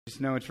Just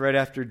know it's right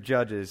after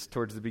Judges,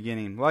 towards the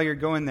beginning. While you're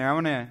going there, I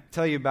want to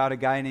tell you about a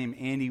guy named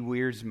Andy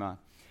Wiersma.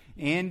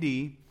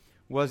 Andy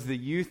was the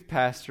youth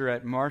pastor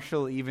at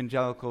Marshall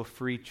Evangelical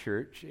Free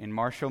Church in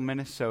Marshall,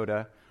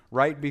 Minnesota,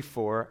 right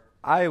before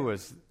I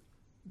was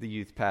the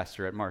youth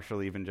pastor at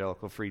Marshall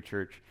Evangelical Free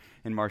Church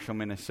in Marshall,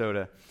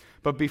 Minnesota.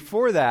 But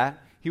before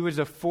that, he was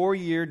a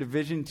 4-year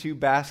Division II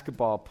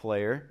basketball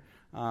player.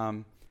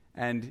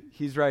 And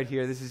he's right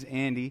here. This is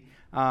Andy.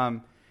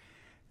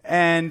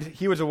 And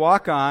he was a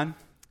walk-on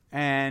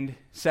and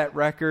set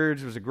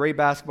records, was a great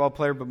basketball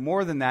player, but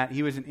more than that,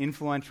 he was an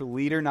influential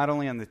leader, not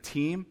only on the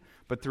team,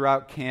 but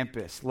throughout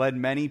campus, led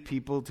many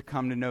people to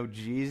come to know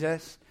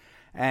Jesus,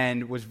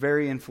 and was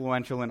very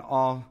influential in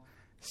all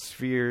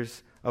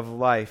spheres of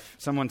life.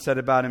 Someone said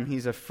about him,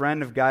 he's a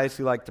friend of guys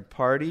who like to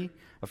party,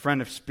 a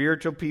friend of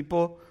spiritual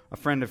people, a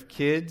friend of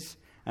kids,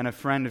 and a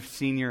friend of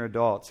senior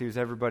adults. He was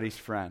everybody's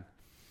friend.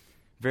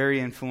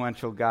 Very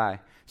influential guy.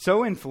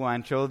 So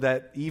influential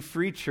that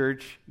E-Free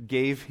Church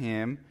gave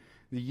him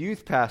the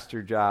youth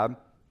pastor job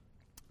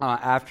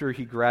after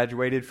he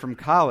graduated from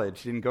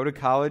college. Didn't go to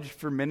college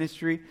for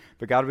ministry,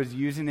 but God was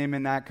using him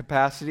in that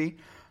capacity.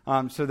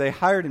 So they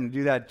hired him to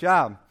do that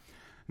job.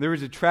 There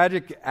was a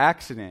tragic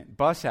accident,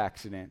 bus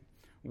accident,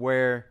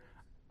 where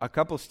a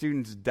couple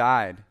students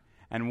died.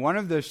 And one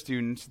of those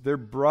students, their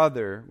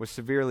brother, was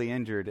severely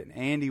injured. And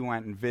Andy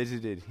went and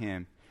visited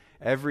him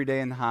every day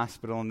in the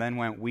hospital, and then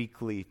went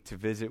weekly to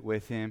visit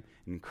with him,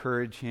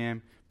 encourage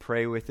him,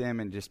 pray with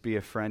him, and just be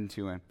a friend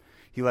to him.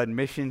 He led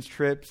missions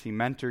trips, he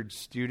mentored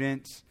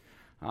students,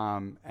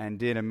 and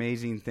did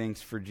amazing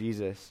things for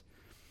Jesus.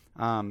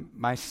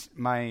 My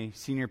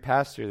senior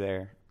pastor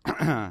there,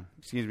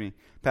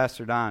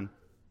 Pastor Don,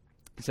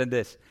 said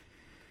this: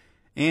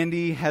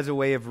 Andy has a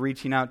way of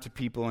reaching out to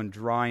people and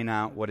drawing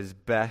out what is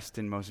best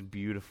and most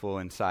beautiful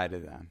inside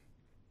of them.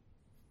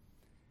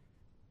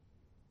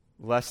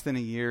 Less than a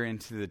year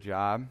into the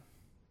job,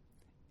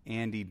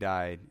 Andy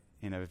died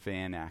in a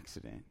van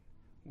accident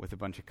with a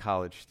bunch of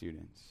college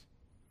students.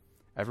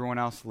 Everyone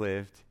else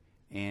lived.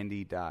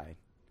 Andy died.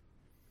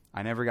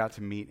 I never got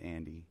to meet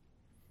Andy.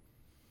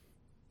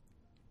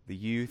 The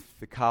youth,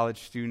 the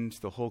college students,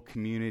 the whole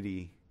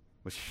community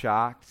was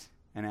shocked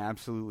and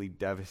absolutely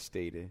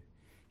devastated.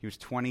 He was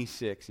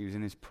 26. He was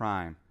in his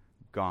prime.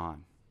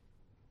 Gone.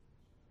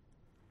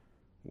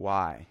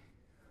 Why?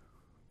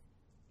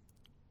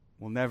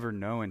 We'll never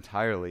know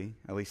entirely,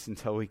 at least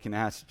until we can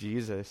ask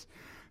Jesus.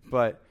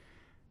 But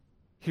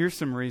here's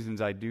some reasons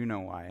I do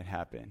know why it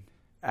happened.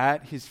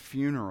 At his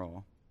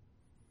funeral,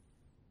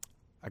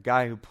 a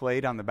guy who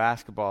played on the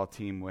basketball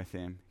team with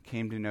him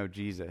came to know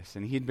Jesus.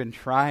 And he'd been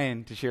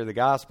trying to share the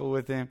gospel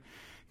with him,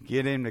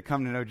 get him to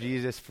come to know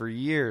Jesus for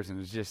years. And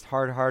it was just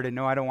hard-hearted.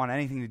 No, I don't want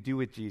anything to do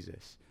with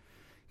Jesus.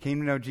 Came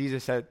to know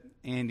Jesus at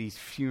Andy's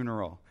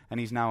funeral, and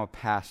he's now a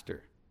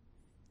pastor.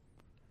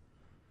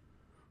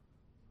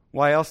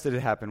 Why else did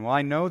it happen? Well,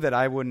 I know that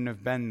I wouldn't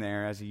have been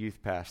there as a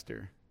youth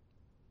pastor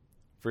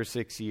for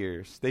 6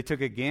 years. They took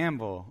a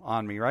gamble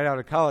on me right out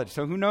of college.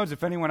 So who knows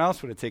if anyone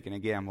else would have taken a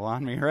gamble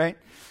on me, right?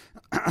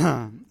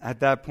 At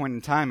that point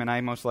in time, and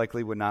I most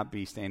likely would not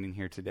be standing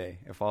here today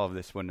if all of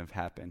this wouldn't have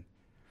happened.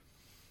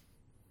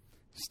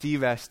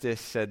 Steve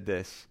Estes said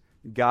this: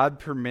 God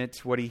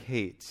permits what he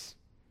hates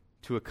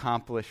to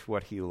accomplish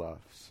what he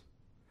loves.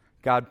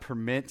 God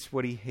permits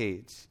what he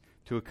hates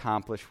to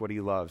accomplish what he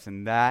loves.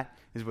 And that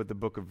is what the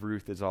book of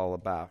Ruth is all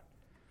about.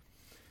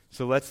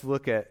 So let's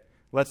look at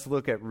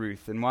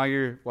Ruth. And while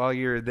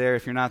you're there,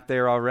 if you're not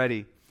there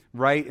already,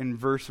 right in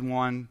verse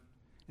 1,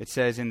 it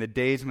says, in the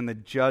days when the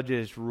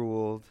judges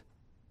ruled.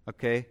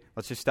 Okay,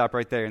 let's just stop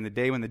right there. In the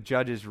day when the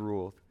judges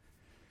ruled.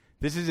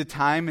 This is a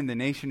time in the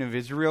nation of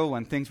Israel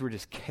when things were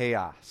just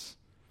chaos.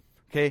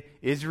 Okay,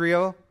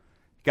 Israel,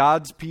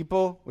 God's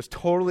people, was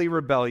totally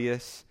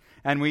rebellious.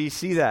 And we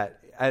see that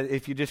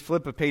if you just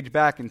flip a page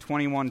back in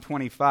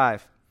 21:25.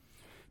 It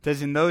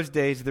says, in those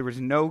days there was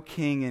no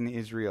king in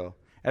Israel.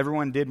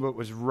 Everyone did what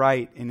was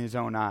right in his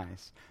own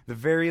eyes. The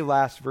very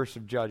last verse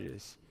of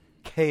Judges.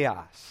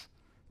 Chaos.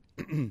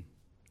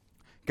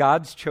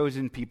 God's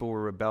chosen people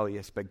were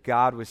rebellious, but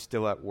God was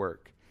still at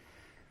work.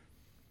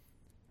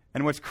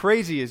 And what's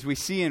crazy is we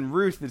see in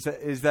Ruth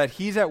is that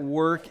he's at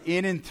work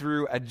in and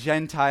through a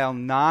Gentile,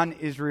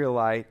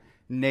 non-Israelite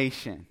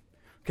nation.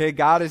 Okay,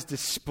 God is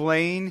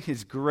displaying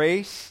his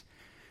grace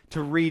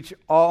to reach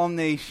all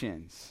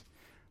nations.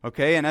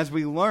 Okay, and as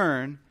we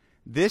learn,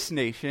 this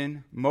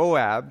nation,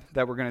 Moab,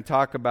 that we're going to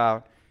talk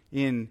about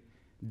in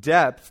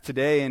depth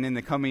today and in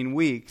the coming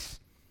weeks,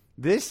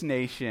 this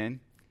nation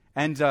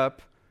ends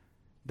up,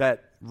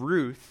 that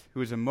Ruth,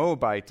 who is a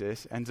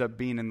Moabitess, ends up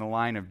being in the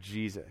line of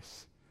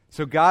Jesus.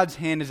 So God's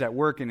hand is at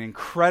work in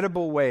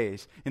incredible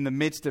ways in the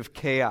midst of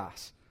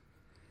chaos.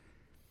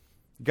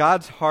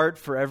 God's heart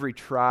for every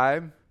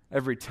tribe,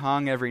 every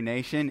tongue, every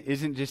nation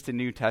isn't just a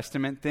New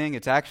Testament thing.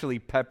 It's actually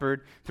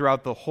peppered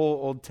throughout the whole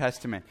Old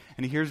Testament.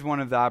 And here's one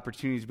of the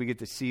opportunities we get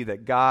to see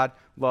that God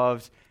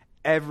loves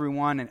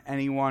everyone and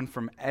anyone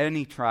from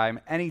any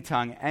tribe, any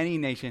tongue, any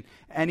nation,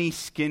 any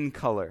skin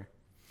color.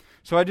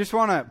 So I just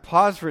want to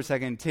pause for a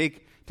second,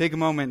 take take a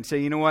moment and say,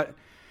 you know what?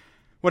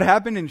 What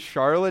happened in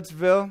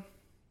Charlottesville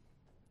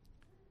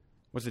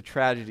was a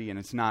tragedy, and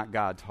it's not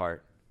God's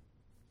heart.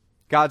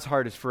 God's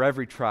heart is for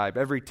every tribe,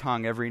 every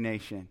tongue, every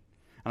nation.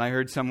 And I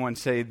heard someone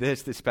say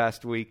this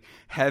past week,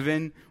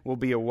 heaven will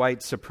be a white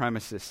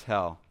supremacist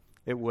hell.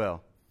 It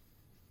will.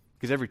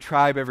 Because every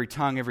tribe, every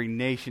tongue, every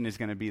nation is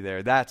going to be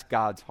there. That's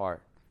God's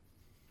heart.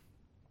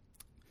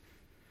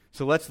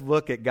 So let's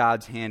look at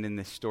God's hand in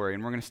this story.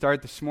 And we're going to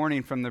start this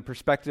morning from the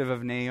perspective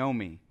of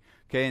Naomi.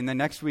 Okay, and then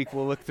next week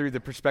we'll look through the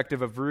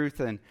perspective of Ruth,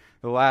 and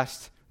the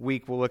last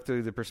week we'll look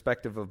through the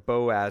perspective of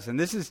Boaz. And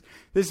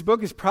this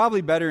book is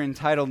probably better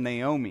entitled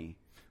Naomi.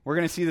 We're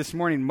going to see this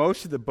morning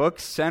most of the book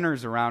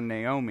centers around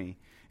Naomi.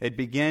 It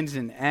begins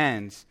and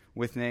ends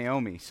with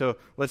Naomi. So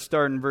let's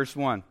start in verse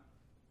 1.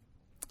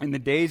 In the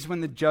days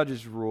when the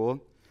judges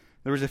ruled,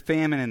 there was a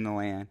famine in the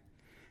land.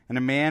 And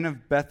a man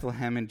of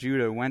Bethlehem in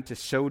Judah went to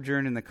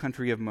sojourn in the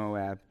country of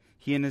Moab,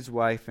 he and his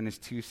wife and his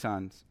 2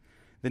 sons.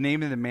 The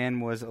name of the man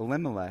was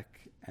Elimelech,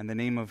 and the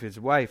name of his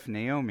wife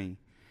Naomi.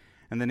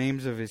 And the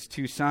names of his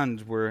 2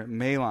 sons were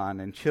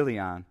Mahlon and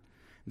Chilion.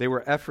 They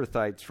were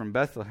Ephrathites from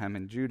Bethlehem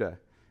in Judah.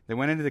 They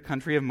went into the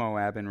country of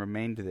Moab and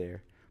remained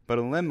there. But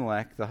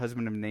Elimelech, the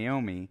husband of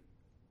Naomi,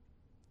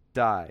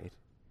 died,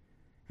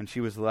 and she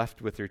was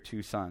left with her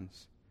 2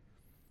 sons.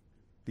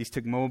 These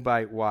took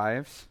Moabite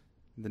wives.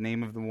 The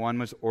name of the one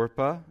was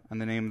Orpah,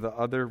 and the name of the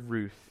other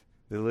Ruth.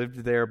 They lived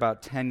there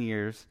about 10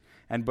 years,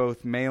 and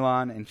both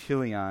Mahlon and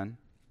Chilion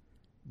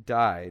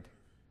died,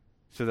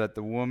 so that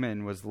the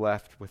woman was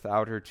left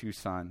without her 2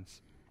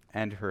 sons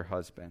and her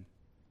husband.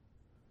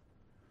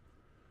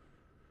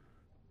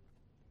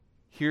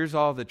 Here's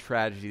all the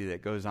tragedy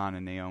that goes on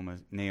in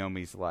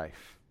Naomi's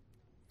life.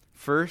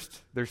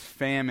 First, there's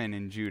famine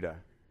in Judah.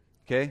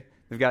 Okay?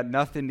 They've got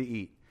nothing to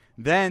eat.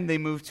 Then they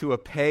move to a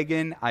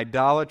pagan,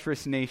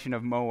 idolatrous nation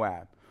of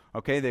Moab.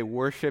 Okay? They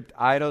worshipped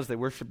idols. They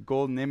worshipped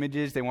golden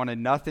images. They wanted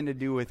nothing to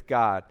do with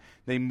God.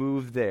 They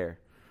moved there.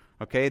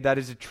 Okay? That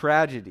is a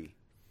tragedy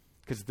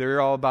because they're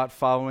all about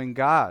following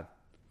God.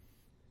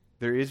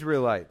 They're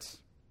Israelites.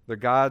 They're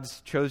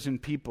God's chosen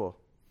people.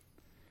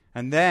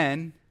 And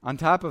then, on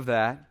top of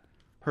that,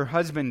 her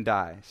husband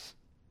dies.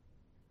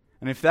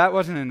 And if that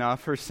wasn't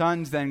enough, her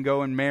sons then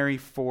go and marry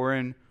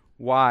foreign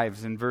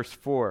wives in verse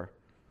 4.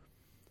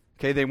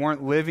 Okay, they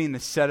weren't living the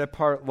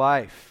set-apart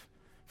life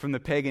from the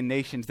pagan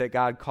nations that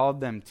God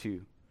called them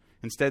to.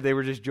 Instead, they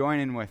were just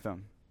joining with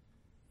them.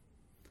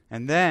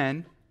 And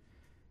then,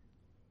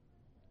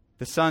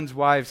 the sons'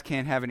 wives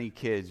can't have any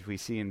kids, we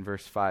see in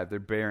verse 5. They're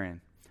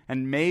barren.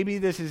 And maybe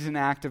this is an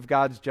act of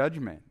God's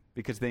judgment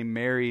because they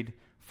married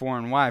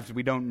foreign wives.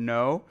 We don't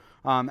know.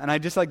 And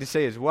I'd just like to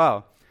say as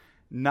well,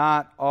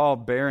 not all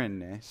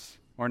barrenness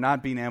or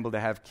not being able to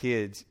have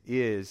kids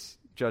is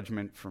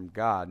judgment from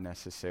God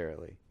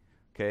necessarily.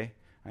 Okay?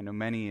 I know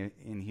many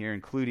in here,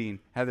 including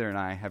Heather and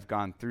I, have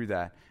gone through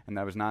that, and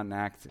that was not an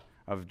act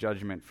of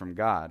judgment from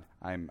God.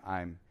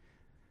 I'm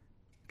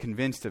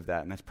convinced of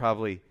that, and that's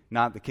probably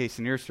not the case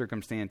in your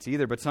circumstance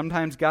either, but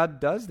sometimes God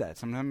does that.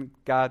 Sometimes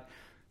God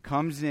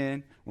comes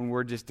in when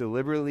we're just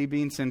deliberately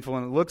being sinful,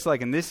 and it looks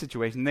like in this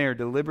situation they are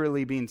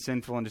deliberately being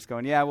sinful and just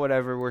going, yeah,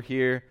 whatever, we're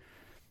here,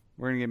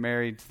 we're going to get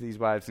married to these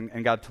wives,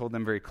 and God told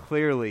them very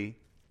clearly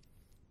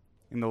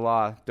in the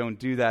law, don't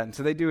do that, and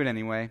so they do it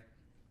anyway.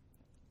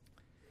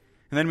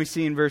 And then we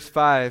see in verse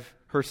 5,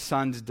 her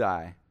sons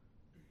die.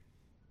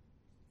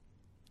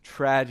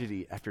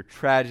 Tragedy after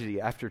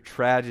tragedy after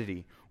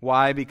tragedy.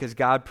 Why? Because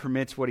God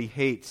permits what he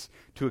hates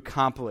to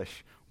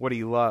accomplish what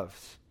he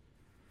loves.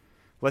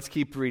 Let's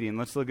keep reading.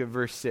 Let's look at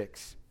verse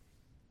 6.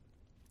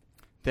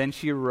 Then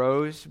she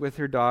arose with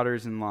her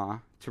daughters-in-law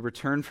to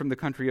return from the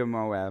country of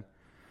Moab,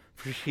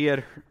 for she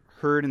had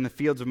heard in the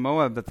fields of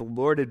Moab that the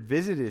Lord had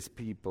visited his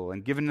people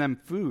and given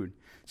them food.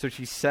 So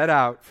she set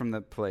out from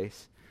the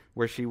place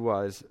where she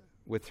was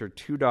with her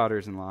 2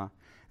 daughters-in-law,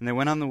 and they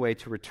went on the way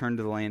to return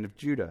to the land of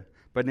Judah.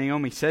 But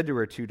Naomi said to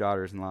her 2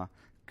 daughters-in-law,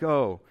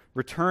 go,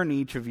 return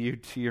each of you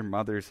to your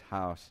mother's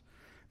house.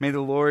 May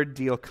the Lord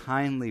deal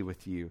kindly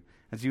with you,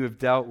 as you have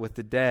dealt with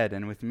the dead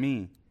and with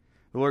me.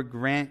 The Lord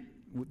grant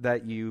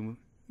that you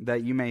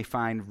may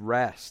find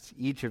rest,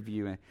 each of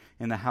you,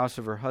 in the house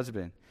of her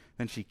husband.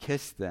 Then she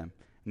kissed them,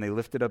 and they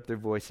lifted up their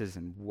voices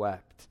and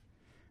wept.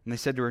 And they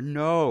said to her,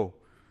 no,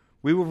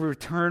 we will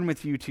return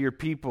with you to your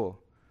people.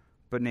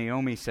 But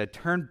Naomi said,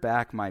 turn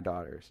back, my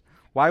daughters.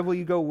 Why will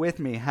you go with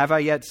me? Have I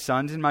yet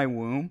sons in my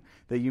womb,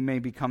 that you may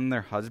become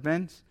their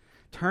husbands?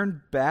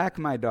 Turn back,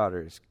 my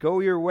daughters.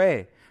 Go your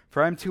way,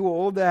 for I am too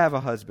old to have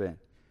a husband.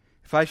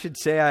 If I should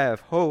say I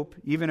have hope,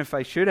 even if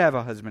I should have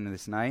a husband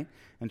this night,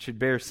 and should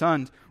bear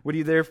sons, would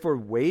you therefore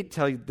wait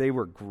till they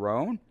were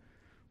grown?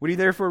 Would you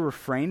therefore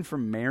refrain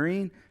from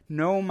marrying?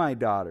 No, my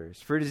daughters,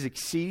 for it is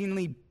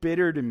exceedingly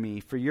bitter to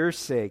me for your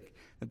sake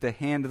that the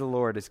hand of the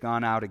Lord has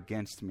gone out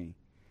against me.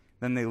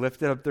 Then they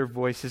lifted up their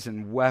voices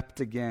and wept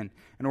again,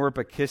 and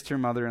Orpah kissed her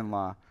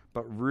mother-in-law,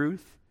 but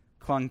Ruth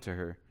clung to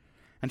her.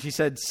 And she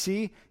said,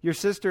 see, your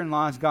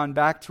sister-in-law has gone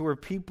back to her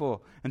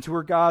people and to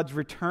her gods.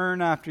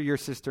 Return after your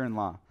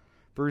sister-in-law.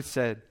 But Ruth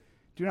said,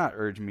 do not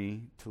urge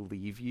me to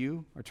leave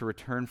you or to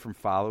return from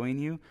following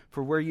you.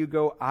 For where you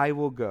go, I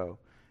will go.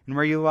 And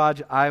where you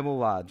lodge, I will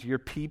lodge. Your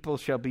people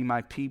shall be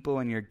my people,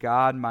 and your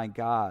God, my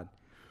God.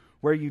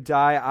 Where you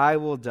die, I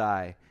will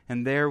die,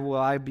 and there will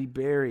I be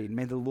buried.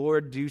 May the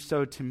Lord do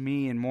so to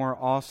me, and more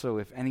also,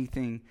 if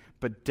anything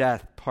but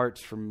death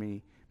parts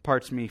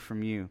me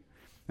from you.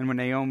 And when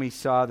Naomi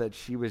saw that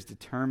she was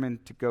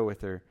determined to go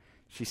with her,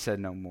 she said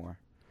no more.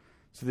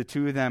 So the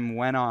two of them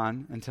went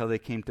on until they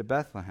came to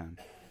Bethlehem.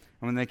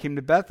 And when they came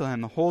to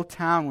Bethlehem, the whole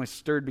town was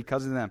stirred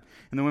because of them.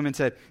 And the women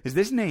said, "Is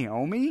this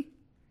Naomi?"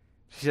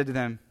 She said to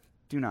them,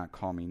 "Do not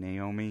call me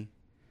Naomi.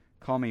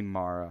 Call me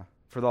Mara,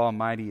 for the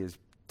Almighty has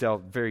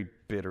dealt very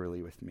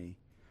bitterly with me.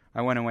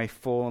 I went away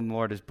full, and the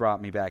Lord has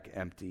brought me back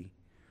empty.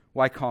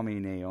 Why call me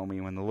Naomi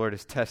when the Lord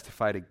has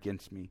testified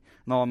against me,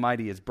 and the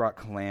Almighty has brought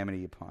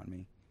calamity upon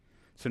me?"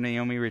 So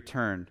Naomi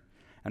returned,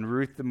 and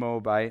Ruth the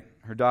Moabite,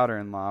 her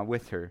daughter-in-law,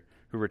 with her,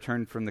 who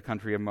returned from the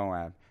country of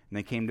Moab, and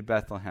they came to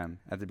Bethlehem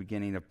at the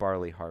beginning of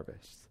barley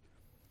harvest.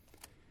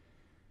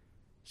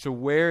 So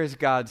where is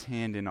God's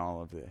hand in all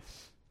of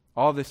this?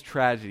 All this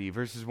tragedy,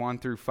 verses 1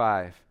 through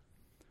 5.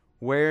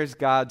 Where is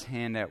God's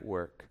hand at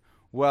work?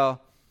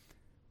 Well,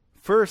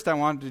 first I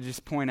wanted to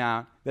just point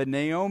out that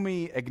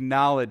Naomi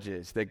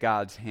acknowledges that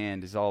God's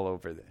hand is all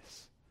over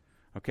this.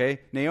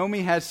 Okay?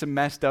 Naomi has some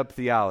messed up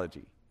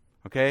theology.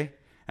 Okay?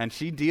 And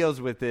she deals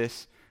with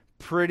this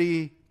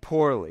pretty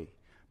poorly.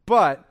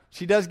 But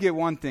she does get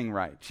one thing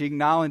right. She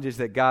acknowledges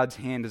that God's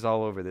hand is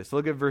all over this.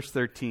 Look at verse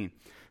 13.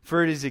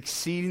 For it is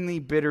exceedingly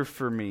bitter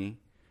for me,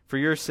 for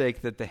your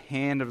sake, that the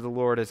hand of the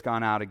Lord has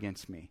gone out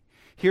against me.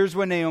 Here's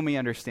what Naomi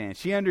understands.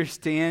 She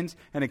understands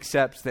and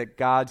accepts that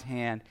God's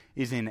hand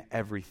is in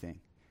everything,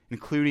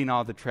 including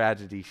all the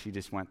tragedy she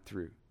just went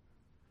through.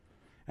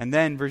 And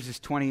then verses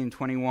 20 and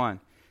 21,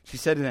 she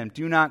said to them,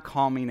 "Do not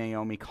call me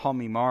Naomi, call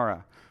me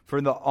Mara,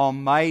 for the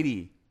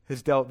Almighty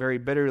has dealt very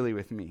bitterly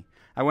with me.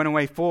 I went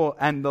away full,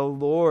 and the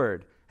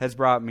Lord has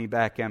brought me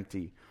back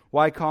empty.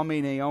 Why call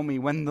me Naomi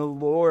when the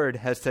Lord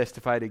has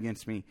testified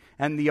against me,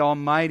 and the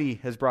Almighty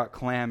has brought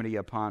calamity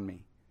upon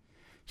me?"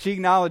 She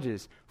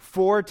acknowledges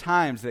 4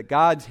 times that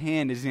God's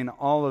hand is in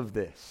all of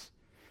this.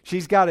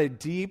 She's got a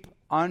deep,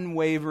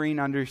 unwavering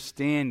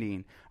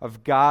understanding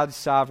of God's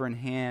sovereign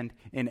hand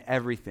in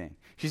everything.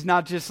 She's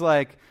not just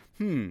like,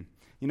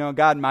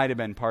 God might have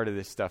been part of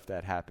this stuff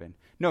that happened.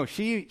 No,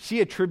 she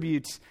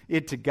attributes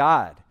it to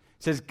God.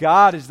 Says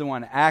God is the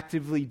one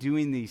actively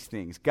doing these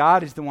things.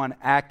 God is the one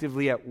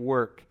actively at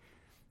work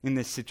in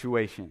this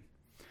situation.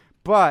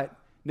 But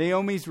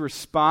Naomi's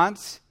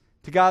response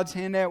to God's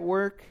hand at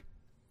work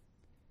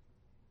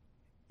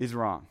is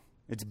wrong.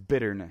 It's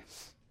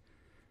bitterness.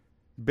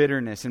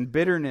 Bitterness. And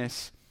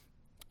bitterness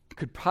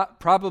could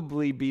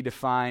probably be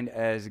defined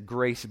as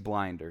grace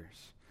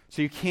blinders.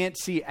 So you can't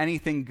see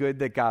anything good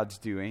that God's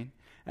doing.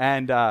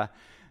 And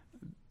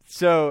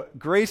so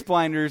grace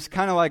blinders,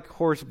 kind of like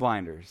horse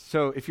blinders.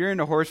 So if you're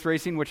into horse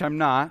racing, which I'm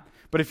not,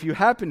 but if you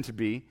happen to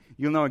be,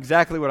 you'll know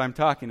exactly what I'm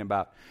talking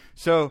about.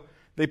 So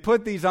they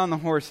put these on the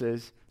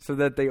horses so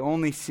that they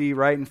only see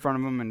right in front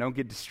of them and don't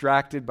get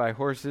distracted by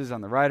horses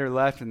on the right or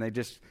left, and they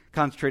just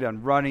concentrate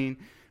on running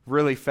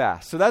really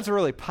fast. So that's a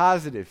really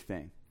positive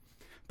thing.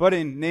 But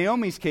in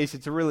Naomi's case,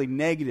 it's a really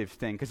negative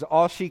thing because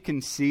all she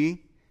can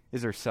see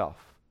is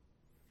herself.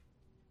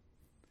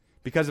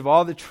 Because of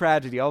all the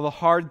tragedy, all the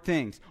hard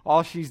things,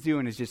 all she's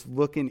doing is just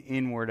looking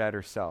inward at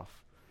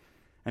herself.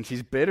 And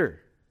she's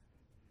bitter.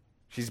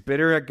 She's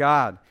bitter at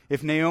God.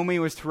 If Naomi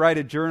was to write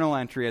a journal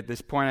entry at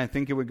this point, I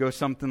think it would go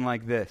something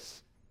like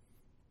this.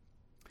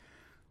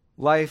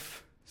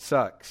 Life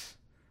sucks.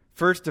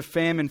 First, a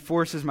famine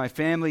forces my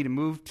family to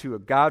move to a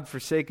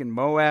God-forsaken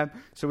Moab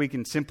so we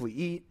can simply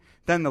eat.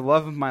 Then the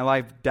love of my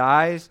life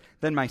dies.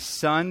 Then my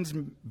sons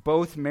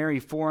both marry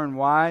foreign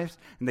wives,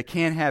 and they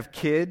can't have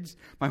kids.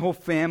 My whole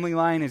family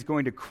line is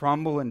going to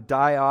crumble and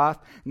die off.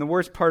 And the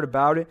worst part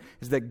about it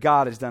is that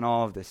God has done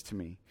all of this to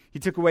me. He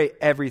took away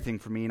everything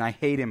from me, and I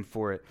hate him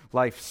for it.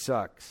 Life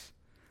sucks.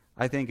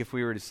 I think if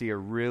we were to see a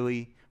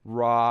really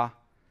raw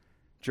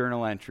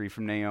journal entry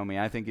from Naomi,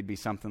 I think it'd be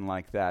something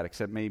like that,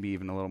 except maybe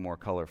even a little more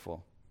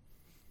colorful.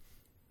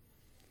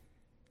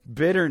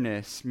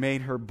 Bitterness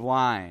made her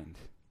blind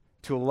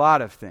to a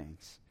lot of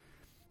things.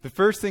 The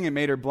first thing it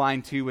made her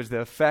blind to was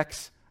the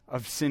effects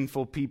of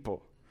sinful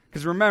people.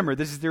 Because remember,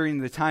 this is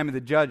during the time of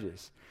the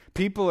judges.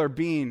 People are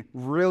being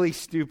really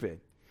stupid.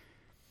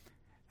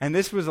 And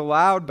this was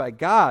allowed by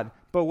God.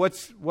 But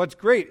what's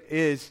great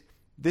is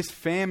this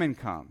famine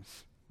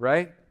comes,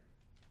 right?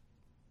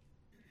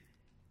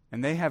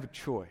 And they have a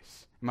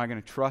choice. Am I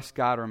going to trust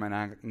God or am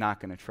I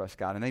not going to trust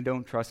God? And they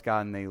don't trust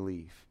God and they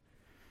leave.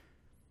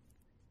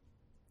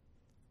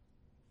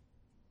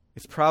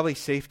 It's probably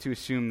safe to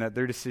assume that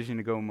their decision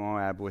to go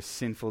Moab was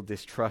sinful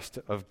distrust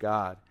of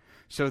God.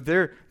 So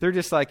they're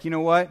just like, you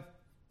know what?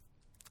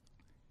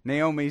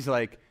 Naomi's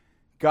like,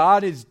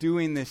 God is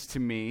doing this to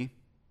me,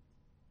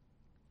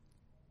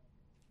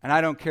 and I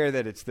don't care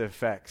that it's the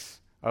effects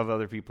of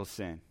other people's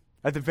sin.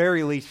 At the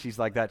very least, she's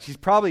like that. She's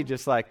probably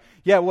just like,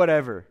 yeah,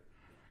 whatever.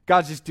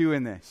 God's just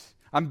doing this.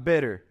 I'm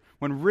bitter.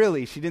 when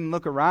really she didn't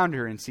look around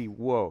her and see,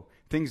 whoa,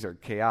 things are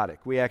chaotic.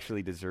 We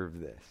actually deserve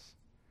this.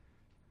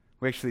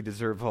 We actually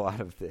deserve a lot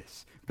of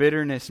this.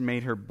 Bitterness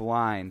made her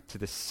blind to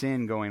the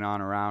sin going on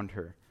around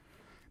her.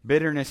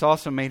 Bitterness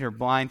also made her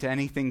blind to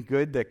anything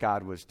good that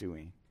God was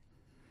doing.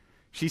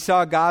 She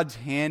saw God's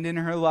hand in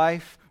her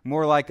life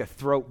more like a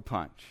throat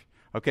punch.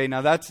 Okay,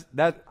 now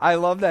I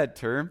love that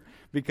term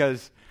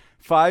because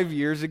 5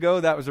 years ago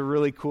that was a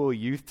really cool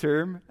youth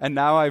term, and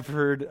now I've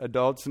heard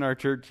adults in our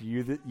church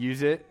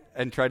use it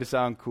and try to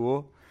sound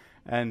cool.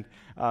 And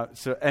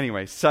so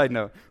anyway, side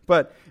note.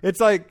 But it's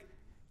like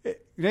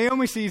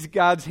Naomi sees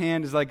God's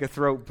hand as like a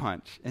throat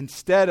punch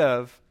instead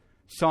of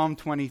Psalm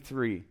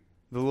 23,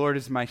 the Lord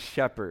is my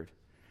shepherd.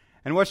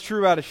 And what's true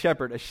about a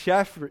shepherd? A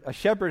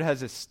shepherd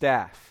has a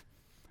staff,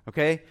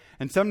 okay?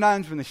 And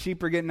sometimes when the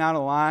sheep are getting out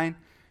of line,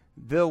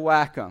 they'll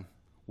whack them.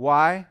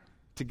 Why?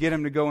 To get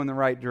them to go in the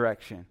right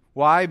direction.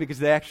 Why? Because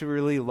they actually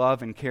really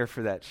love and care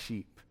for that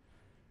sheep.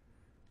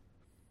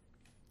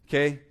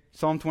 Okay?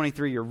 Psalm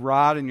 23, your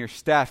rod and your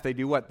staff, they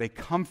do what? They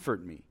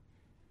comfort me.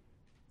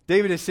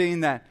 David is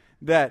saying that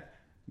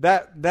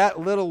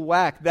little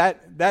whack,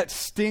 that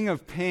sting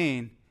of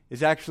pain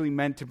is actually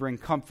meant to bring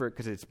comfort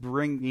because it's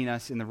bringing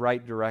us in the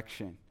right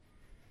direction.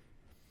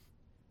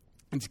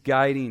 It's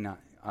guiding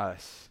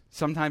us.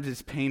 Sometimes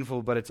it's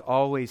painful, but it's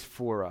always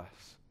for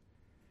us.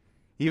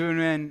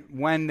 Even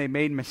when they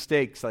made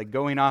mistakes, like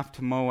going off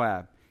to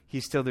Moab,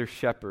 he's still their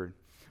shepherd.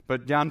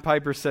 But John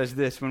Piper says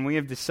this, when we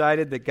have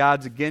decided that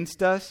God's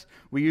against us,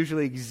 we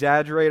usually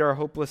exaggerate our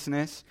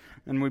hopelessness,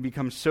 and we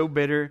become so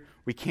bitter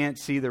we can't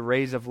see the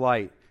rays of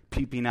light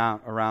peeping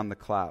out around the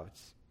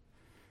clouds.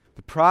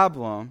 The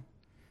problem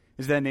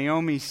is that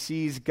Naomi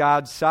sees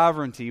God's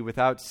sovereignty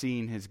without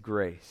seeing his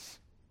grace.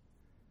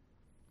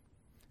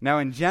 Now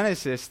in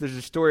Genesis, there's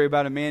a story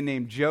about a man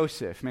named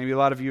Joseph. Maybe a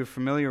lot of you are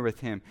familiar with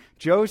him.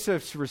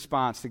 Joseph's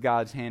response to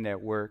God's hand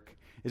at work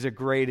is a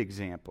great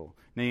example.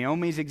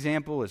 Naomi's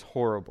example is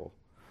horrible.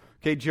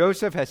 Okay,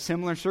 Joseph has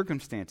similar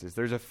circumstances.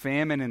 There's a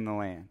famine in the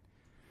land,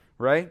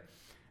 right?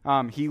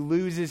 He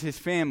loses his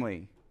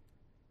family.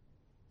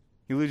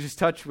 He loses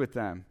touch with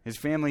them. His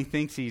family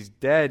thinks he's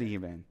dead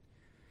even.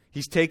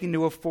 He's taken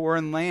to a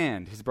foreign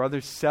land. His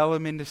brothers sell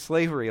him into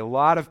slavery. A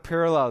lot of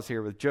parallels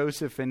here with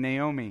Joseph and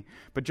Naomi.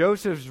 But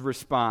Joseph's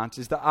response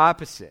is the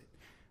opposite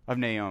of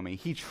Naomi.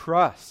 He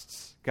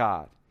trusts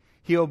God.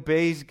 He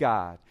obeys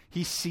God.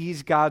 He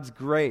sees God's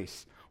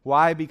grace.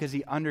 Why? Because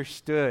he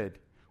understood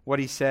what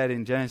he said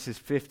in Genesis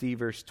 50,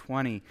 verse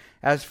 20.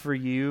 As for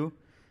you,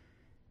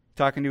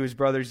 talking to his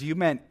brothers, you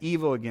meant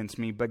evil against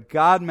me, but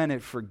God meant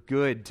it for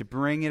good, to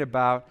bring it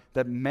about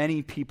that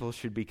many people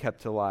should be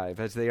kept alive,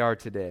 as they are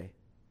today.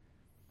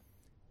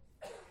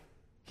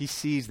 He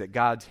sees that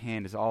God's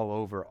hand is all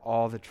over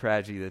all the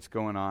tragedy that's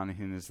going on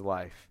in his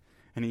life.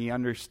 And he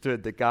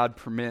understood that God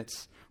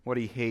permits what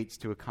he hates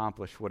to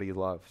accomplish what he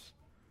loves.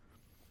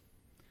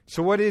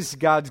 So what is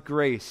God's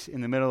grace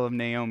in the middle of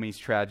Naomi's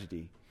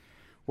tragedy?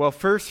 Well,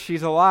 first,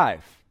 she's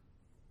alive.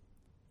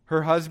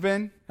 Her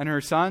husband and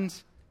her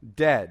sons,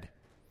 dead.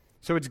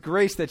 So it's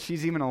grace that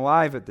she's even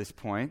alive at this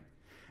point.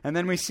 And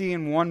then we see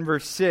in 1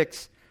 verse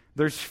 6,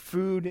 there's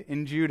food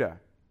in Judah.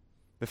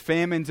 The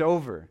famine's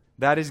over.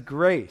 That is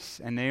grace,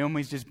 and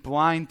Naomi's just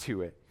blind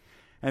to it.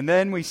 And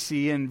then we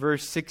see in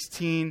verse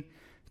 16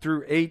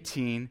 through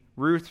 18,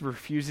 Ruth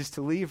refuses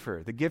to leave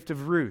her, the gift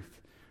of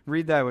Ruth.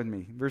 Read that with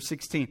me, verse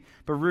 16.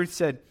 But Ruth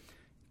said,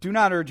 do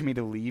not urge me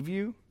to leave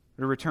you,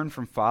 or to return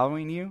from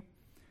following you.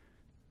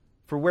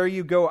 For where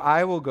you go,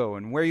 I will go,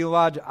 and where you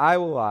lodge, I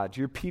will lodge.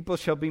 Your people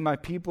shall be my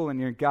people, and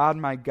your God,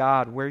 my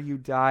God. Where you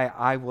die,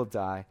 I will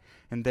die,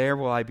 and there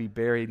will I be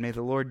buried. May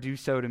the Lord do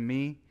so to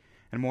me,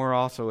 and more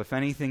also, if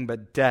anything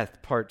but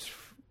death parts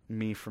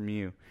me from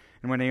you.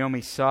 And when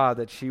Naomi saw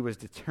that she was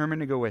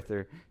determined to go with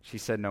her, she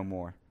said no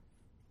more.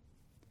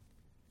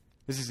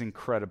 This is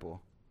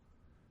incredible.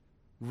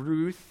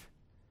 Ruth,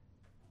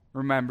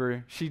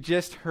 remember, she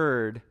just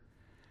heard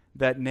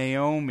that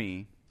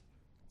Naomi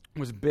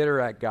was bitter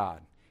at God.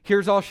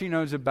 Here's all she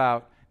knows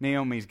about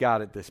Naomi's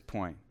God at this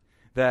point,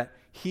 that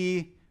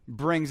he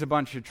brings a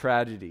bunch of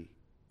tragedy.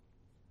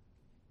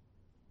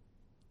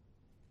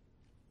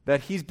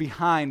 That he's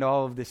behind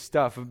all of this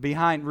stuff,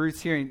 behind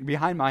Ruth's hearing,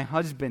 behind my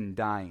husband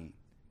dying.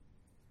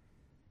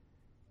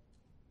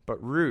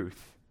 But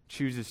Ruth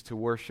chooses to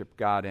worship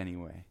God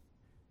anyway.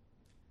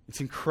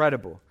 It's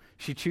incredible.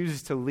 She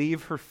chooses to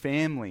leave her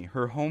family,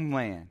 her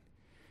homeland.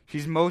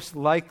 She's most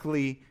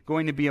likely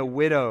going to be a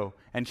widow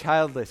and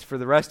childless for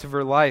the rest of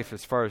her life,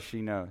 as far as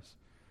she knows.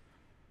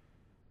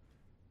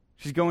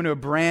 She's going to a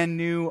brand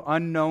new,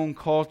 unknown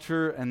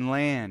culture and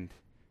land.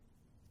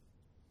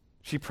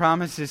 She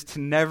promises to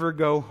never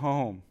go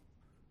home,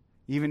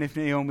 even if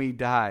Naomi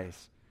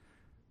dies.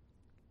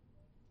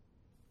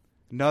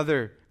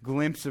 Another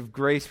glimpse of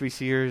grace we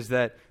see here is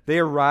that they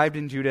arrived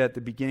in Judah at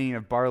the beginning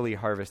of barley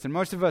harvest. And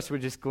most of us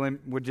would just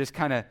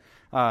kind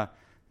of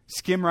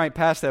skim right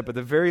past that. But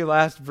the very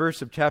last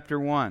verse of chapter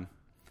 1,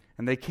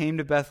 and they came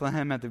to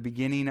Bethlehem at the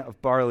beginning of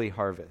barley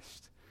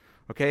harvest.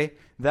 Okay?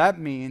 That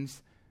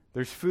means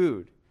there's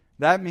food.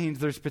 that means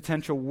there's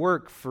potential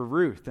work for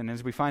Ruth. And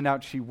as we find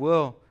out, she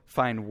will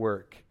find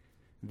work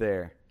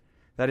there.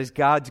 That is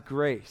God's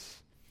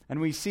grace.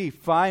 And we see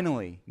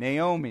finally,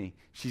 Naomi,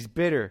 she's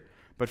bitter,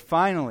 but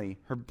finally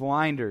her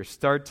blinders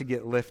start to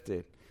get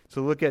lifted.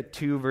 So look at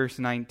 2 verse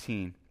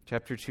 19.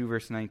 Chapter 2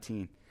 verse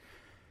 19.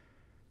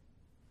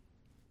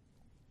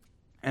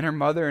 And her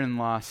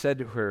mother-in-law said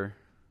to her,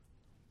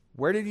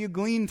 "Where did you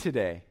glean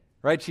today?"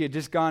 Right? She had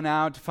just gone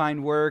out to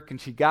find work,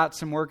 and she got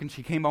some work, and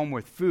she came home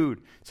with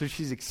food. So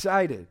she's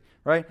excited,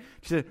 right?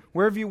 She said,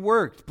 "Where have you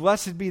worked?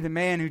 Blessed be the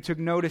man who took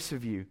notice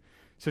of you."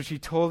 So she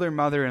told her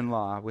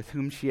mother-in-law with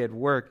whom she had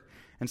worked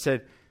and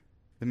said,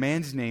 "The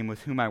man's name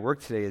with whom I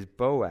work today is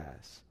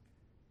Boaz."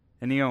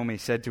 And Naomi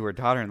said to her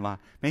daughter-in-law,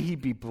 "May he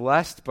be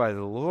blessed by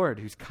the Lord,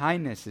 whose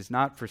kindness is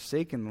not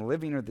forsaken the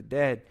living or the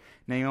dead."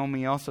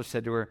 Naomi also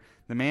said to her,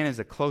 "The man is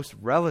a close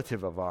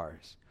relative of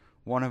ours,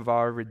 one of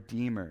our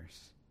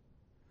redeemers."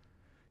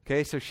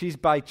 Okay, so she's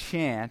by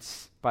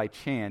chance,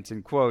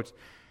 in quotes,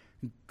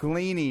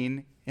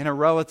 gleaning in a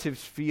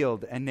relative's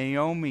field, and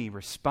Naomi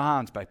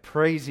responds by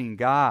praising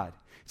God.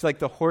 It's like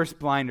the horse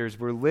blinders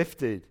were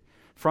lifted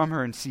from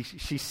her, and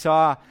she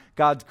saw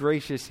God's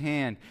gracious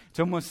hand. It's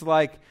almost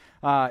like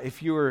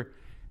if you were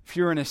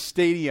in a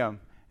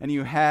stadium and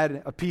you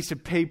had a piece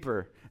of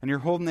paper and you're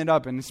holding it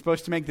up and it's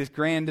supposed to make this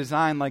grand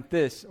design like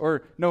this,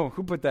 or no,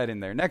 who put that in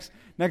there? Next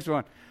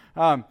one,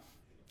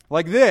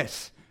 like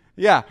this.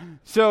 Yeah.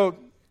 So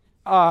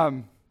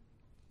I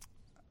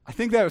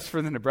think that was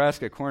for the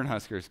Nebraska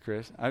Cornhuskers,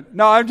 Chris.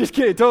 No, I'm just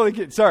kidding. Totally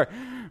kidding. Sorry.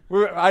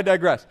 I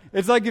digress.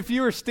 It's like if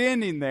you were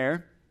standing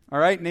there, all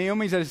right,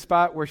 Naomi's at a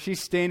spot where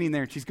she's standing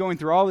there and she's going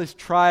through all this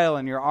trial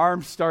and your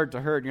arms start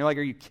to hurt and you're like,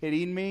 "Are you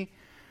kidding me?"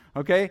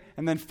 Okay?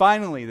 And then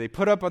finally they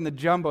put up on the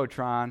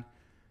Jumbotron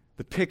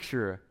the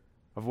picture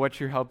of what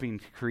you're helping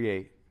to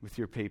create with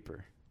your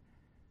paper.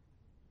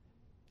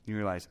 You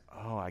realize,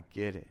 oh, I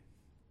get it.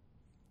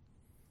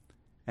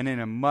 And in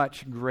a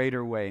much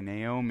greater way,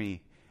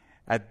 Naomi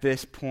at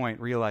this point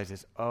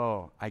realizes,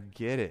 oh, I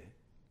get it.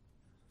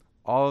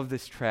 All of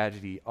this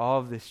tragedy, all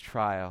of this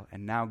trial,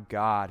 and now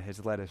God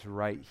has led us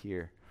right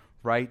here,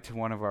 right to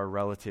one of our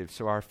relatives,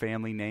 so our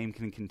family name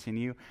can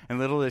continue. And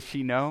little does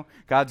she know,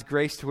 God's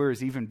grace to her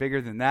is even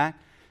bigger than that.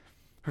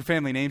 Her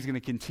family name is going to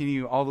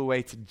continue all the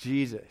way to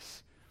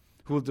Jesus,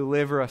 who will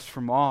deliver us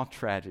from all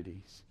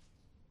tragedies.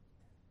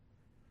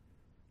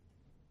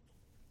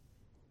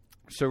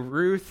 So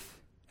Ruth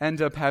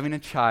ends up having a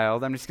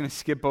child. I'm just going to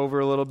skip over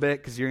a little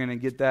bit because you're going to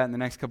get that in the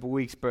next couple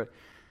weeks. But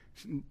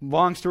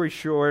long story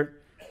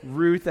short,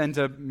 Ruth ends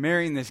up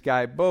marrying this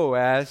guy,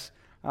 Boaz,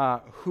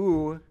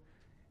 who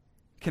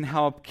can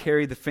help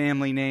carry the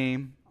family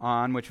name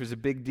on, which was a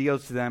big deal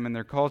to them in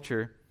their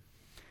culture.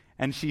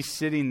 And she's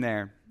sitting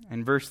there.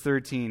 In verse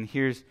 13,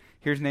 here's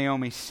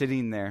Naomi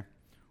sitting there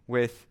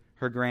with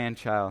her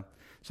grandchild.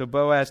 So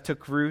Boaz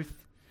took Ruth.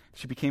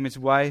 She became his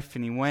wife,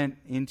 and he went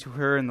into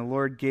her, and the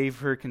Lord gave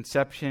her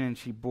conception, and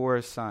she bore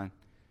a son.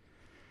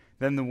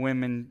 Then the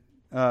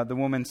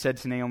woman said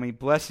to Naomi,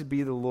 "Blessed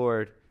be the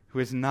Lord, who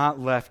has not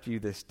left you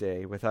this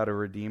day without a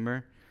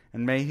redeemer,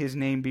 and may his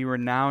name be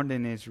renowned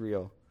in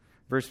Israel."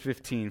 Verse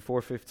 15,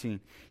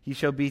 4:15, "He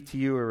shall be to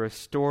you a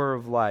restorer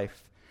of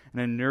life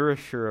and a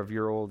nourisher of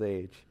your old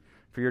age.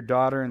 For your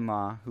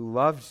daughter-in-law, who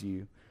loves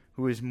you,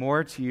 who is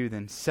more to you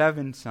than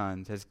 7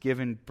 sons, has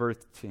given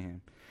birth to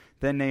him."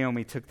 Then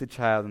Naomi took the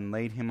child and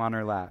laid him on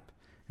her lap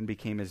and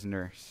became his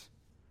nurse.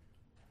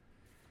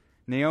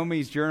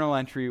 Naomi's journal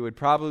entry would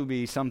probably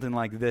be something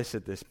like this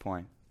at this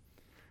point.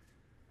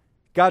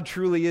 "God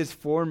truly is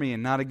for me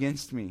and not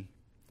against me.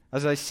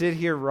 As I sit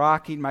here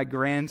rocking my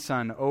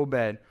grandson,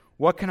 Obed,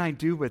 what can I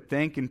do but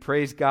thank and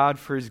praise God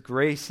for his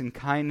grace and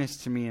kindness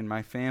to me and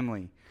my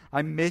family?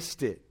 I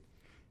missed it.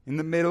 In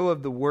the middle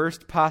of the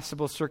worst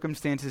possible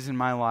circumstances in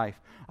my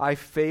life, I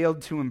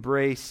failed to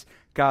embrace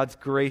God's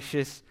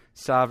gracious,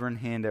 sovereign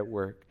hand at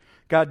work.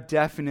 God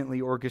definitely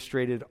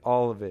orchestrated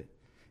all of it.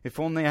 If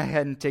only I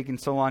hadn't taken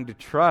so long to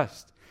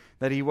trust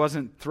that he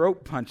wasn't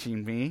throat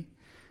punching me,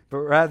 but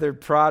rather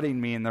prodding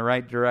me in the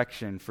right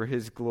direction for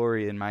his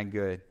glory and my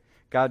good.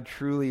 God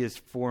truly is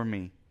for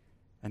me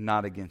and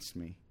not against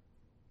me."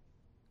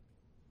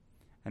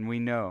 And we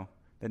know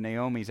that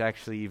Naomi's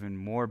actually even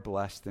more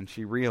blessed than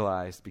she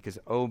realized, because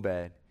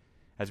Obed,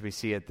 as we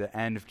see at the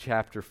end of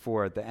chapter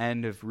 4, at the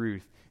end of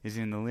Ruth, is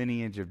in the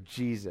lineage of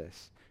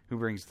Jesus, who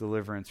brings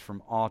deliverance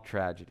from all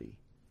tragedy.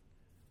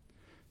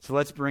 So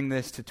let's bring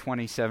this to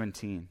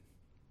 2017.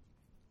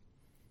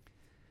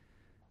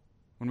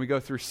 When we go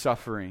through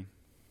suffering,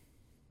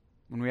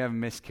 when we have a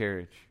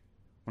miscarriage,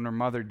 when our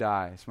mother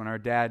dies, when our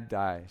dad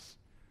dies,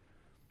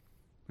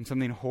 when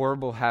something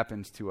horrible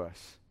happens to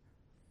us,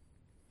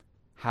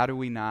 how do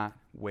we not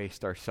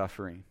waste our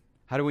suffering?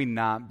 How do we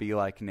not be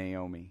like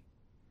Naomi?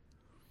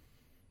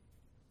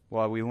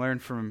 Well, we learn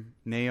from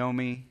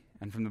Naomi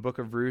and from the book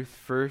of Ruth,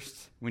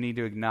 first, we need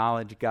to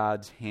acknowledge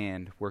God's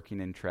hand working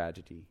in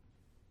tragedy.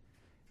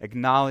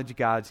 Acknowledge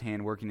God's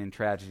hand working in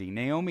tragedy.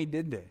 Naomi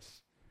did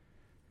this.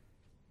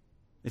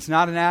 It's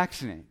not an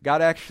accident.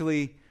 God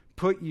actually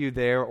put you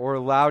there or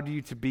allowed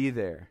you to be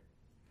there.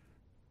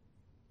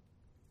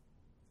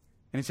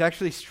 And it's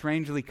actually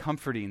strangely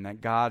comforting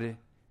that God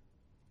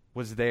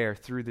was there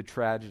through the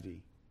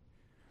tragedy.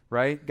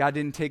 Right? God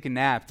didn't take a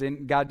nap.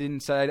 God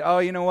didn't say, oh,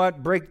 you know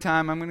what, break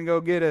time, I'm going to go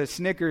get a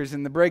Snickers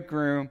in the break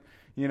room,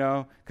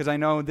 because I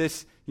know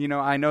this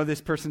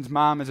person's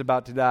mom is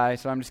about to die,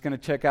 so I'm just going to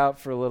check out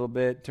for a little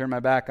bit, turn my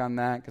back on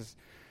that.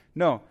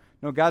 No,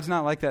 God's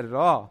not like that at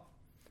all.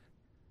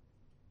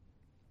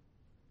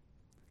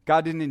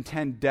 God didn't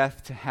intend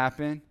death to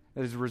happen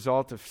as a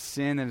result of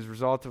sin, as a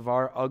result of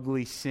our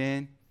ugly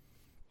sin.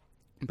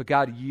 But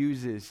God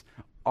uses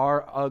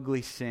our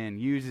ugly sin,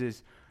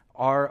 uses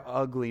our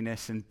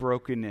ugliness and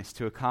brokenness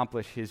to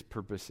accomplish His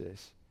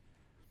purposes.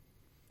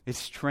 It's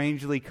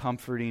strangely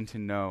comforting to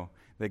know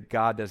that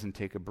God doesn't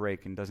take a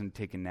break and doesn't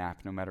take a nap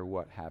no matter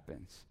what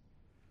happens.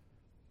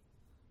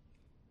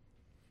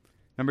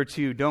 Number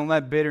 2, don't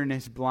let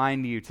bitterness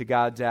blind you to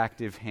God's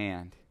active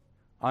hand,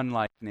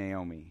 unlike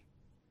Naomi.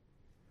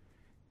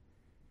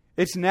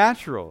 It's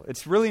natural.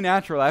 It's really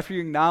natural after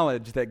you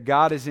acknowledge that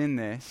God is in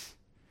this,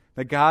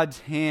 that God's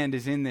hand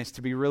is in this,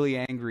 to be really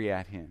angry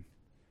at Him.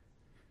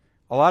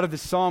 A lot of the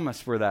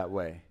psalmists were that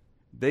way.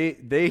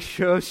 They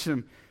show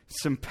some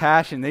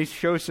passion. They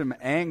show some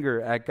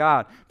anger at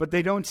God. But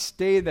they don't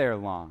stay there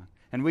long.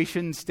 And we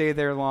shouldn't stay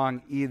there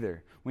long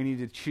either. We need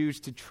to choose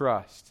to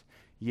trust.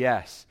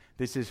 Yes,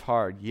 this is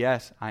hard.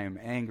 Yes, I am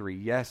angry.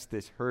 Yes,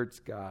 this hurts,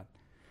 God.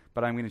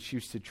 But I'm going to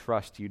choose to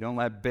trust you. Don't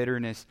let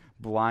bitterness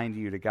blind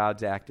you to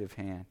God's active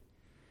hand.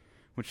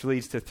 Which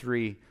leads to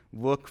 3,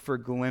 look for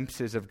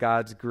glimpses of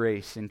God's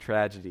grace in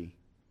tragedy,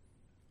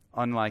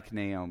 unlike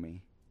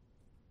Naomi.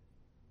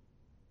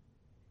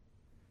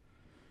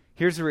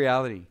 Here's the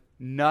reality.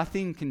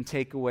 Nothing can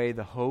take away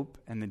the hope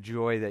and the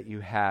joy that you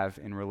have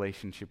in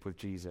relationship with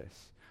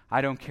Jesus. I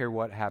don't care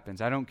what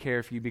happens. I don't care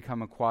if you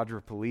become a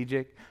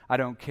quadriplegic. I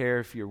don't care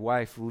if your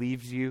wife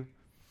leaves you.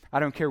 I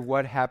don't care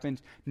what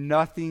happens.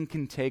 Nothing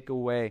can take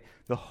away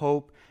the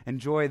hope and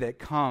joy that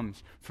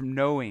comes from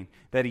knowing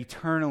that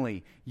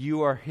eternally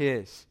you are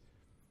His.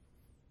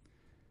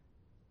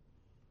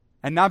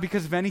 And not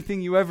because of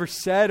anything you ever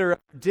said or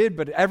did,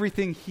 but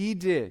everything He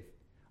did.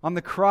 On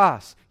the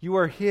cross, you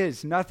are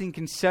His. Nothing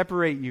can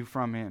separate you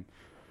from Him.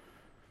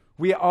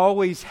 We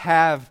always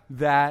have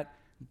that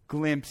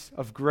glimpse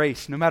of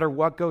grace, no matter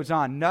what goes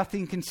on.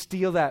 Nothing can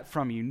steal that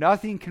from you.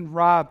 Nothing can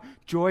rob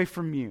joy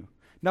from you.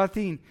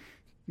 Nothing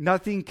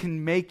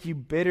can make you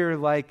bitter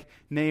like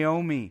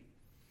Naomi.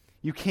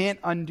 You can't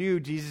undo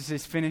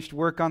Jesus' finished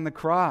work on the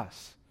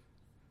cross.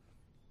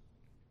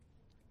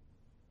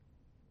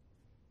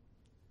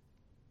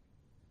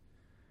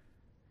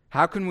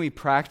 How can we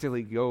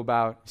practically go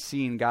about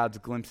seeing God's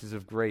glimpses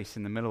of grace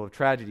in the middle of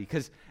tragedy?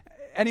 Because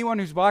anyone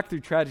who's walked through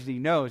tragedy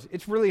knows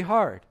it's really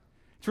hard.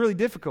 It's really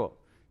difficult.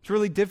 It's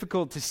really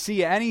difficult to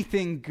see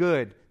anything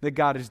good that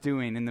God is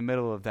doing in the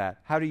middle of that.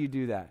 How do you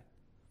do that?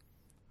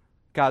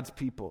 God's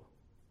people.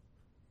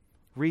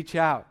 Reach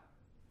out.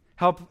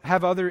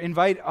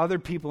 Invite other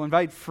people,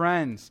 invite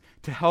friends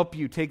to help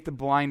you take the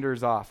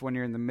blinders off when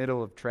you're in the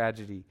middle of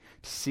tragedy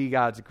to see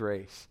God's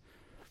grace.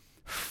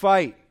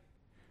 Fight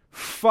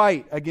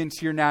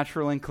against your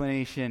natural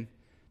inclination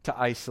to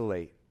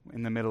isolate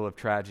in the middle of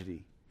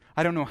tragedy.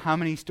 I don't know how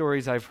many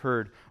stories I've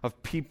heard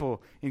of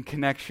people in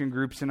connection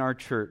groups in our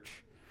church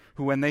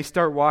who, when they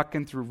start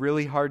walking through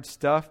really hard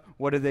stuff,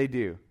 what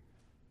do?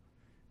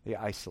 They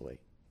isolate.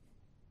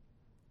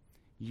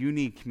 You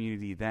need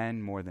community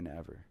then more than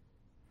ever,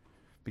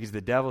 because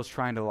the devil's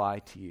trying to lie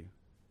to you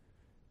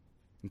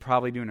and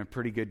probably doing a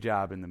pretty good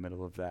job in the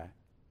middle of that.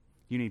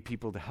 You need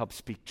people to help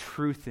speak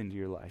truth into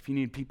your life. You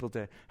need people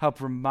to help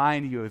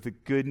remind you of the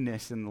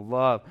goodness and the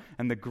love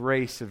and the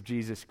grace of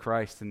Jesus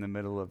Christ in the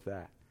middle of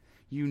that.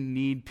 You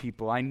need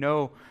people. I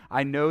know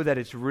that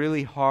it's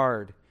really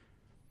hard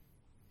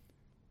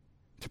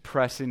to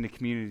press into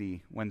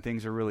community when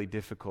things are really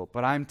difficult.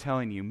 But I'm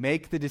telling you,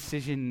 make the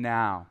decision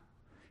now.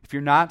 If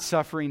you're not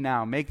suffering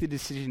now, make the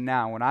decision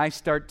now. When I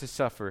start to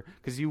suffer,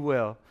 because you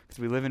will, because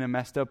we live in a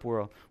messed up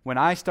world, when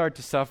I start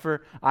to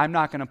suffer, I'm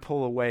not going to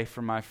pull away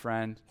from my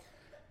friend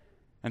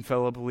and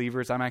fellow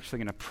believers. I'm actually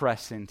going to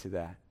press into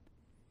that.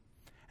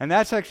 And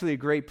that's actually a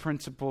great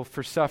principle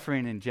for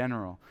suffering in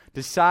general.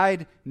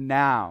 Decide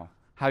now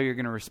how you're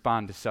going to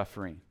respond to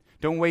suffering.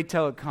 Don't wait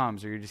till it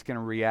comes or you're just going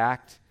to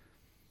react.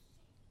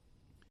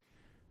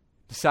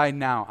 Decide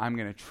now, I'm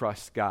going to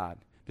trust God.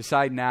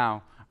 Decide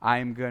now,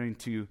 I'm going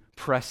to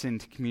press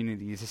into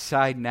communities.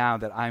 Decide now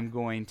that I'm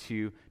going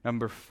to,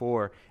 number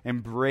 4,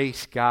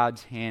 embrace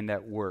God's hand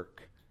at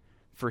work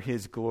for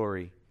His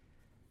glory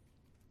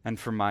and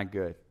for my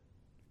good.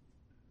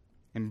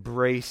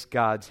 Embrace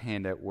God's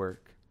hand at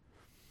work.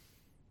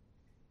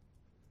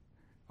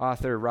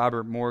 Author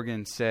Robert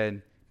Morgan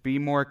said, "Be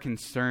more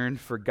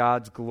concerned for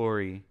God's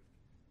glory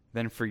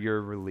than for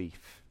your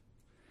relief."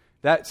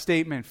 That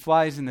statement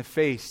flies in the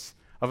face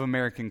of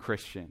American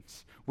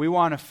Christians. We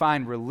want to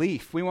find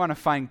relief. We want to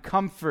find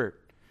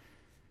comfort.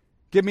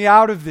 Get me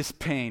out of this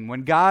pain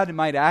when God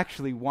might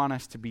actually want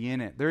us to be in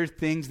it. There are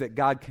things that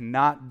God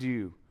cannot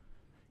do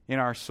in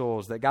our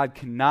souls, that God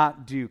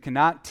cannot do,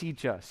 cannot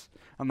teach us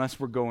unless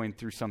we're going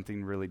through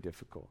something really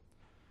difficult.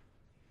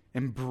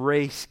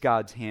 Embrace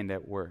God's hand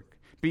at work.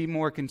 Be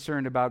more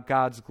concerned about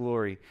God's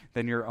glory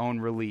than your own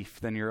relief,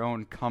 than your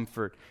own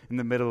comfort in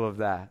the middle of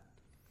that.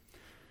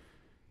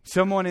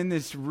 Someone in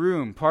this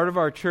room, part of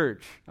our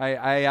church, I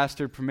asked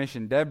her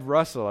permission. Deb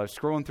Russell, I was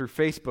scrolling through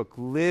Facebook,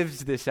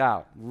 lived this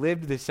out.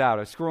 I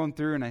was scrolling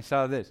through and I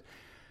saw this.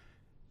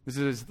 This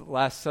was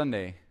last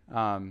Sunday.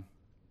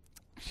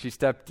 She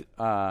stepped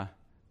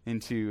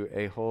into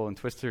a hole and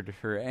twisted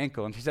her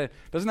ankle. And she said,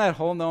 doesn't that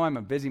hole know I'm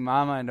a busy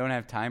mama and don't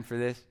have time for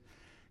this?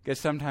 Because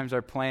sometimes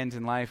our plans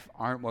in life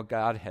aren't what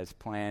God has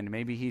planned.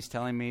 Maybe he's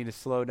telling me to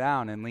slow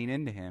down and lean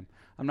into him.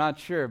 I'm not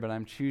sure, but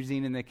I'm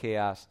choosing in the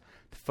chaos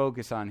to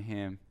focus on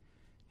him,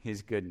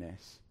 his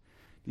goodness.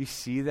 Do you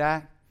see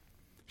that?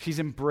 She's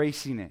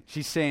embracing it.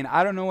 She's saying,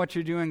 I don't know what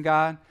you're doing,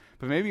 God,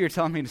 but maybe you're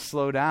telling me to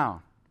slow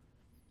down.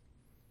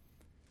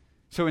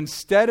 So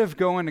instead of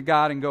going to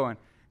God and going,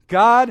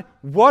 God,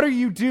 what are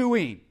you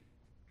doing?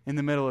 In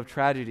the middle of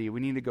tragedy, we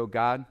need to go,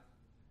 God,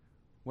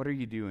 what are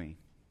you doing?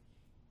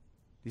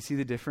 Do you see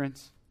the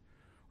difference?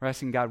 We're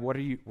asking God, what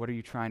are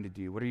you trying to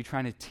do? What are you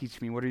trying to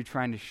teach me? What are you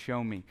trying to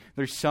show me?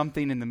 There's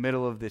something in the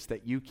middle of this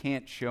that you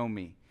can't show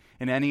me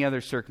in any other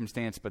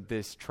circumstance but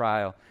this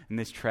trial and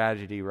this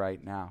tragedy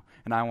right now.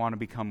 And I want to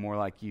become more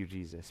like you,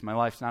 Jesus. My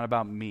life's not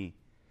about me.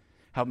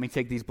 Help me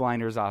take these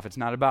blinders off. It's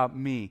not about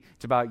me.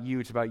 It's about you.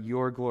 It's about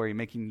your glory,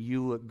 making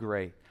you look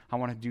great. I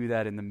want to do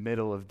that in the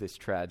middle of this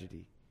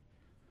tragedy.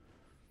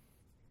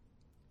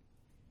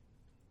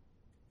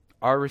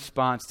 Our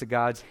response to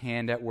God's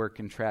hand at work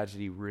in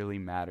tragedy really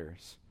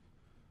matters.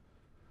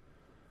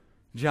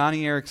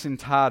 Joni Eareckson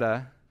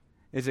Tada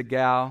is a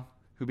gal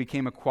who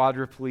became a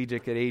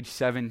quadriplegic at age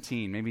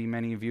 17. Maybe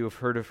many of you have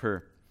heard of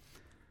her.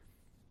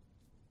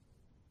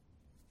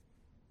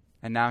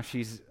 And now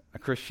she's a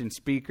Christian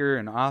speaker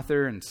and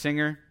author and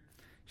singer.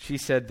 She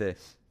said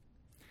this,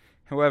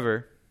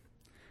 however,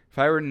 if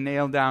I were to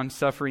nail down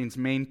suffering's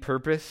main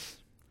purpose,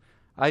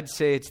 I'd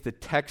say it's the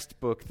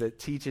textbook that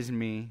teaches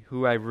me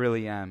who I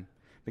really am,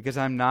 because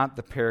I'm not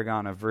the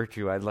paragon of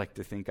virtue I'd like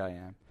to think I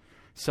am.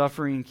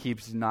 Suffering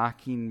keeps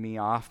knocking me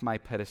off my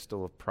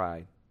pedestal of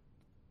pride.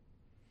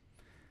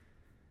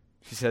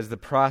 She says, the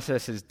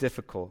process is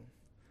difficult,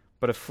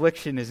 but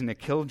affliction isn't a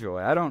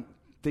killjoy. I don't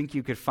think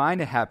you could find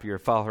a happier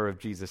follower of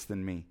Jesus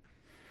than me.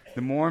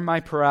 The more my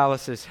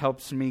paralysis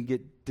helps me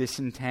get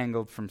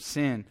disentangled from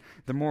sin,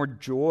 the more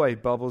joy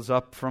bubbles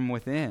up from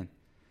within.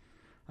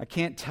 I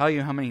can't tell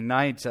you how many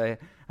nights I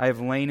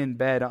have lain in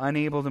bed,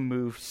 unable to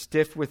move,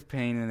 stiff with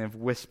pain, and have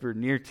whispered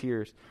near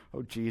tears,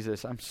 oh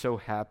Jesus, I'm so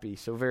happy,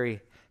 so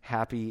very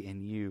happy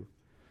in you.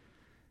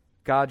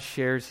 God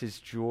shares his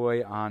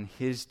joy on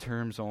his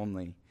terms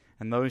only,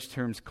 and those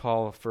terms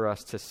call for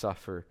us to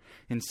suffer,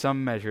 in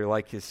some measure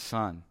like his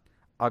son.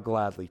 I'll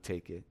gladly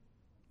take it.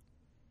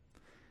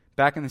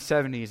 Back in the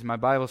 70s, my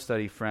Bible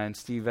study friend,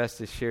 Steve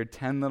Estes, shared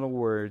 10 little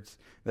words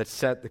that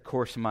set the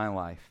course of my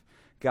life.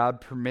 God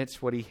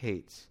permits what he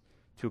hates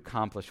to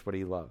accomplish what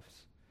he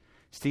loves.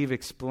 Steve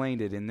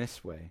explained it in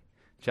this way.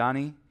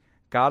 Johnny,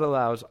 God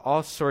allows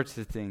all sorts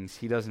of things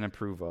he doesn't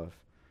approve of.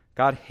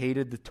 God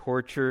hated the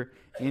torture,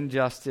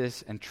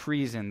 injustice, and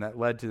treason that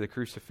led to the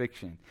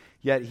crucifixion.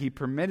 Yet he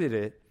permitted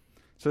it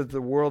so that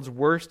the world's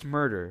worst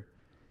murder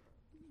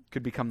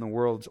could become the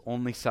world's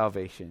only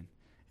salvation.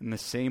 In the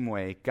same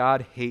way,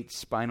 God hates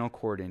spinal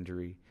cord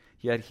injury,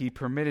 yet he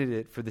permitted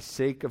it for the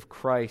sake of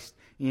Christ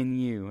in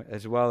you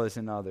as well as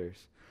in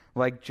others.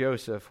 Like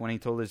Joseph, when he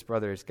told his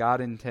brothers, God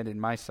intended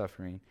my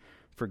suffering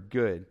for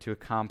good to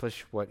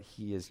accomplish what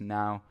is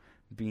now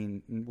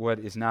being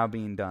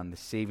done, the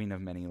saving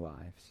of many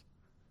lives.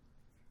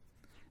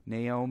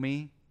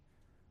 Naomi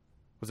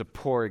was a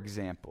poor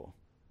example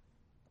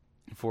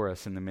for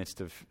us in the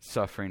midst of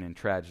suffering and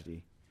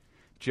tragedy.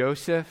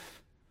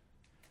 Joseph,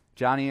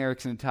 Joni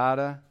Eareckson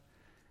Tada,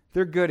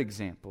 they're good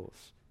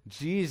examples.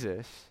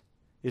 Jesus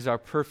is our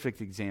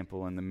perfect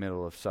example in the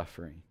middle of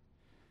suffering.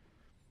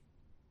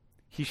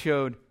 He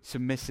showed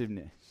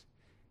submissiveness.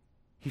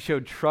 He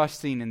showed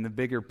trusting in the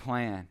bigger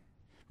plan.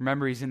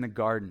 Remember, he's in the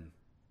garden.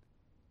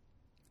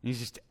 He's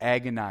just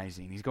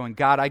agonizing. He's going,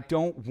 God, I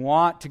don't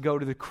want to go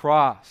to the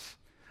cross.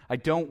 I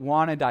don't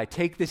want to die.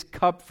 Take this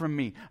cup from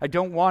me. I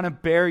don't want to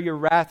bear your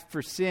wrath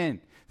for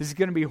sin. This is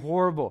going to be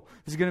horrible.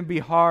 This is going to be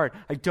hard.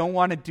 I don't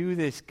want to do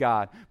this,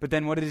 God. But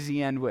then what does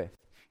he end with?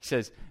 He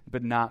says,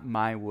 but not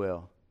my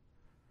will,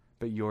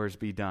 but yours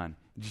be done.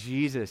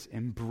 Jesus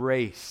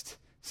embraced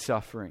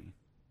suffering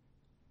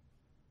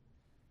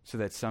so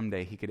that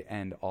someday he could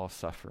end all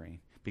suffering,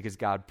 because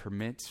God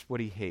permits what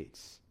he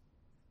hates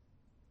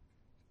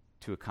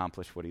to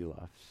accomplish what he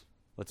loves.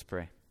 Let's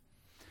pray.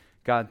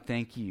 God,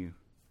 thank you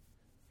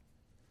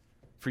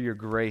for your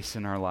grace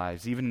in our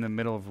lives, even in the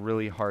middle of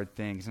really hard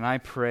things. And I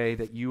pray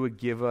that you would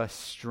give us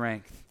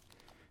strength.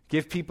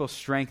 Give people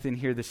strength in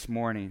here this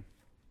morning.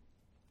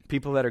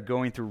 People that are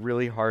going through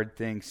really hard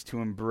things,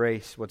 to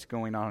embrace what's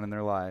going on in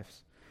their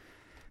lives.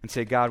 And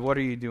say, God, what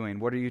are you doing?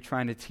 What are you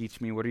trying to teach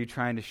me? What are you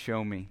trying to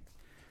show me?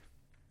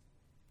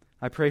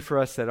 I pray for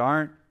us that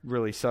aren't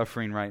really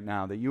suffering right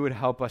now, that you would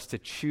help us to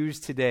choose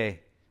today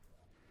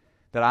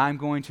that I'm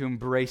going to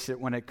embrace it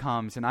when it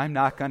comes, and I'm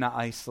not going to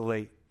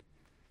isolate.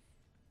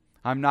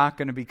 I'm not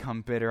going to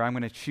become bitter. I'm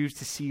going to choose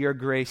to see your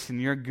grace and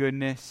your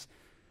goodness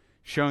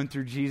shown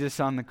through Jesus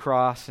on the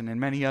cross and in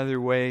many other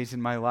ways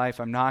in my life.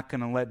 I'm not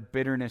going to let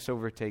bitterness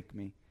overtake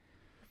me.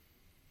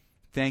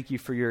 Thank you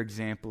for your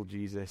example,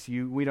 Jesus.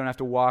 We don't have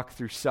to walk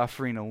through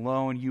suffering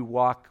alone.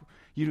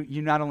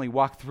 You not only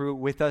walk through it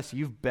with us,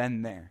 you've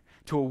been there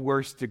to a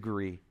worse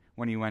degree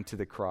when you went to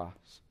the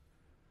cross.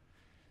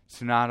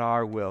 It's not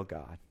our will,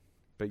 God,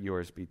 but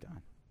yours be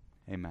done.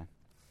 Amen.